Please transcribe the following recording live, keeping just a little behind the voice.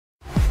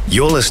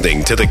You're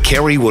listening to the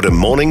Kerre Woodham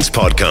Mornings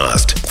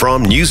podcast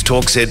from News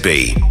Talk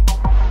ZB.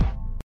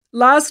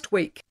 Last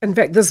week, in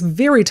fact, this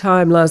very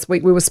time last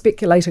week, we were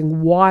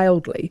speculating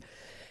wildly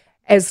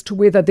as to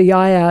whether the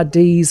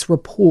IRD's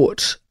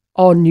report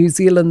on New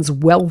Zealand's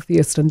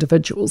wealthiest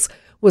individuals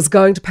was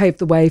going to pave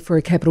the way for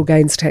a capital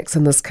gains tax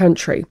in this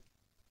country.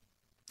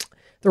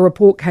 The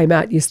report came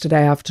out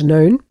yesterday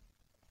afternoon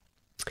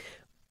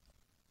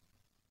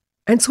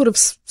and sort of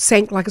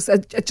sank like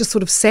it just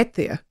sort of sat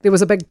there. There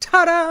was a big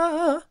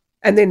ta-da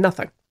and then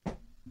nothing.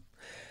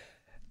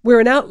 We're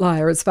an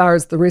outlier as far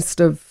as the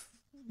rest of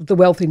the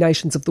wealthy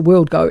nations of the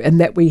world go, in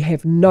that we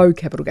have no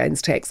capital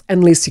gains tax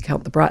unless you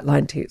count the Bright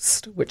Line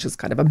test, which is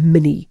kind of a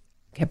mini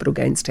capital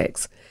gains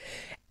tax.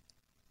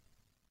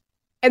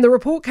 And the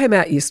report came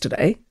out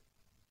yesterday,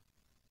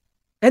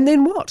 and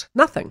then what?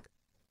 Nothing.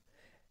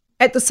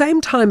 At the same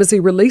time as he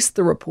released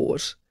the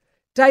report,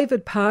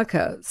 David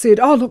Parker said,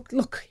 oh,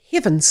 look,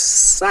 heaven's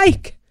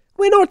sake,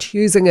 we're not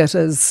using it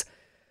as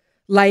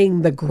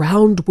laying the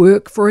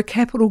groundwork for a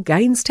capital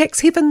gains tax.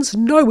 Heavens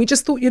no, we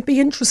just thought you'd be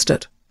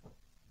interested.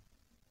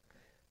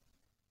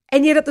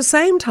 And yet at the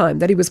same time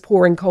that he was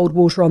pouring cold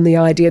water on the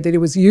idea that he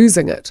was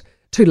using it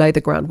to lay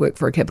the groundwork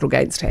for a capital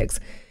gains tax,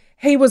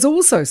 he was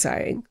also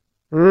saying,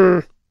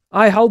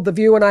 I hold the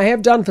view, and I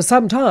have done for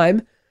some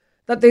time,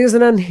 that there's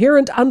an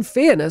inherent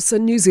unfairness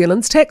in New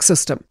Zealand's tax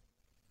system.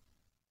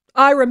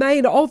 I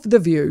remain of the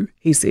view,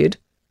 he said,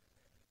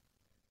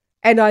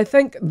 and I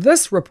think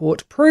this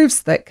report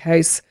proves that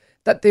case,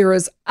 that there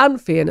is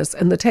unfairness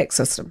in the tax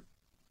system.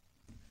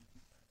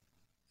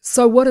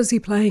 So what is he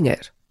playing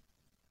at?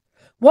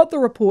 What the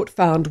report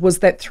found was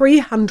that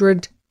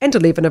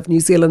 311 of New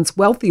Zealand's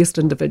wealthiest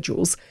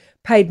individuals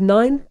paid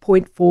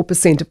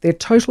 9.4% of their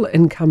total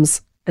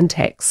incomes in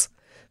tax,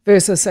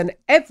 versus an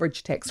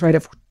average tax rate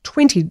of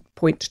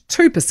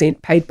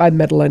 20.2% paid by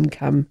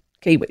middle-income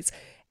Kiwis.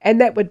 And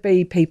that would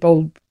be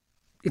people,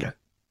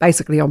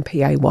 basically on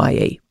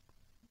PAYE.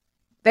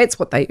 That's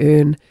what they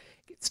earn.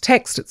 It's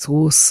taxed at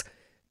source.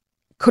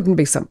 Couldn't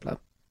be simpler.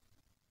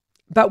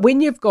 But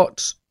when you've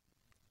got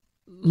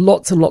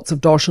lots and lots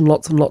of dosh and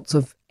lots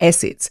of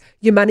assets,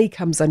 your money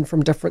comes in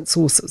from different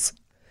sources.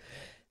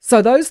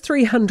 So those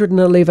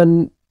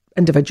 311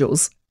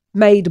 individuals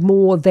made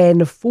more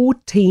than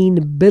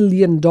 $14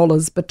 billion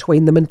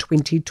between them in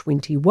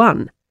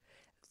 2021,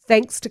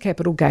 thanks to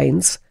capital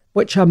gains,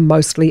 which are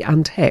mostly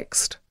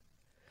untaxed.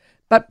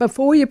 But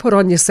before you put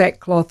on your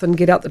sackcloth and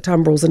get out the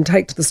tumbrils and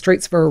take to the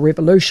streets for a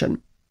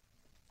revolution,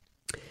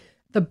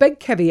 the big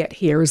caveat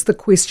here is the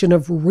question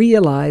of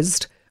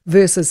realised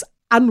versus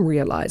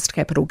unrealised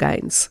capital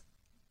gains.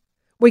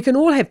 We can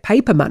all have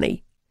paper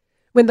money.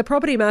 When the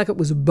property market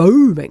was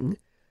booming,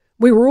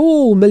 we were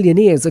all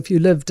millionaires if you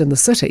lived in the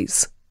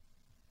cities.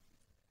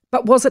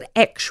 But was it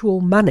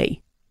actual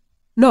money?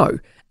 No,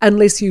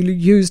 unless you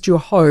used your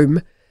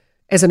home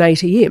as an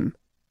ATM.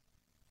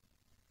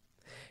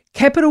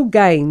 Capital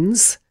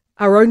gains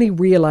are only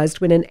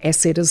realised when an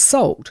asset is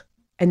sold,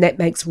 and that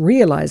makes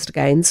realised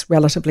gains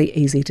relatively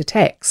easy to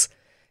tax.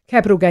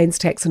 Capital gains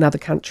tax in other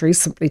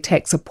countries simply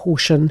tax a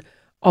portion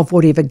of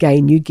whatever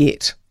gain you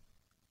get.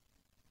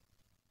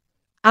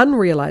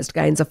 Unrealised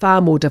gains are far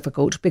more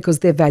difficult because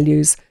their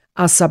values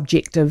are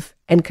subjective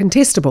and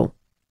contestable.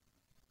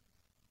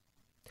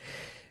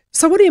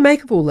 So what do you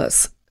make of all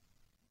this?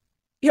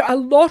 A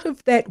lot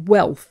of that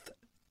wealth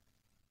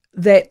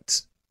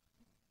that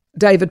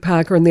David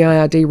Parker and the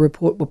IRD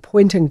report were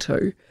pointing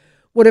to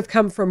would have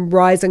come from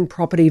rising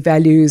property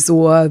values,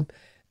 or I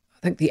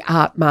think the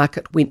art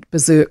market went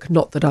berserk.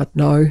 Not that I'd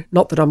know,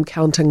 not that I'm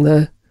counting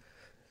the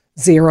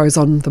zeros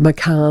on the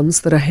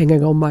macans that are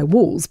hanging on my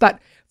walls, but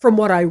from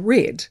what I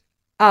read,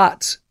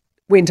 art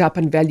went up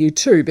in value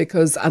too,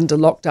 because under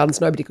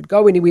lockdowns nobody could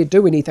go anywhere,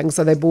 do anything,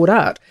 so they bought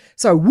art.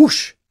 So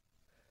whoosh,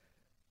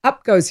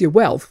 up goes your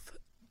wealth.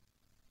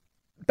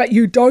 But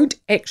you don't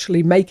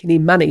actually make any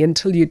money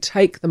until you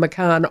take the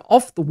macan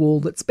off the wall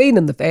that's been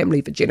in the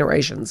family for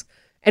generations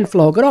and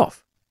flog it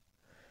off.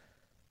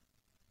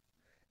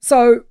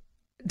 So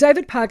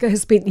David Parker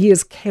has spent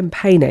years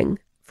campaigning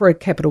for a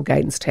capital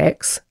gains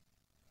tax.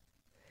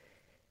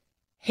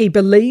 He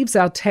believes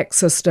our tax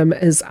system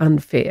is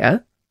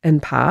unfair, in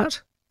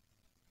part.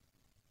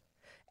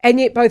 And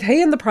yet both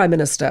he and the Prime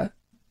Minister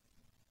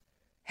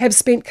have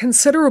spent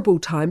considerable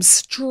time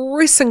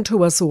stressing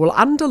to us all,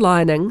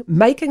 underlining,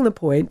 making the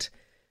point,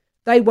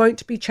 they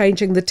won't be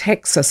changing the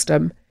tax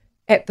system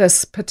at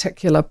this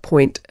particular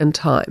point in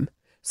time.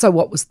 So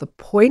what was the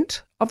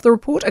point of the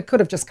report? It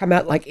could have just come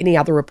out like any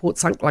other report,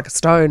 sunk like a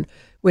stone.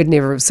 We'd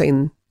never have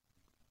seen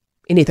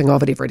anything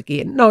of it ever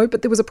again. No,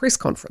 but there was a press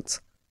conference.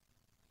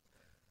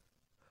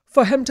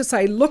 For him to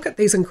say, look at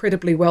these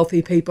incredibly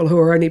wealthy people who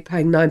are only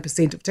paying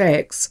 9% of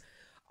tax.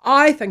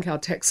 I think our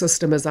tax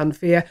system is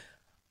unfair.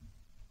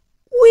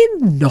 We're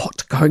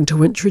not going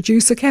to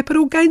introduce a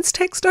capital gains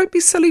tax. Don't be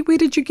silly. Where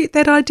did you get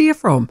that idea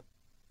from?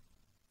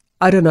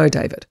 I don't know,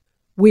 David.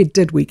 Where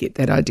did we get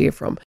that idea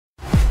from?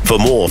 For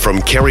more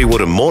from Kerre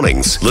Woodham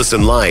Mornings,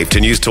 listen live to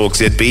News Talk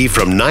ZB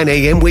from 9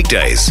 a.m.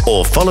 weekdays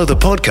or follow the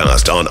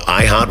podcast on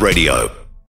iHeartRadio.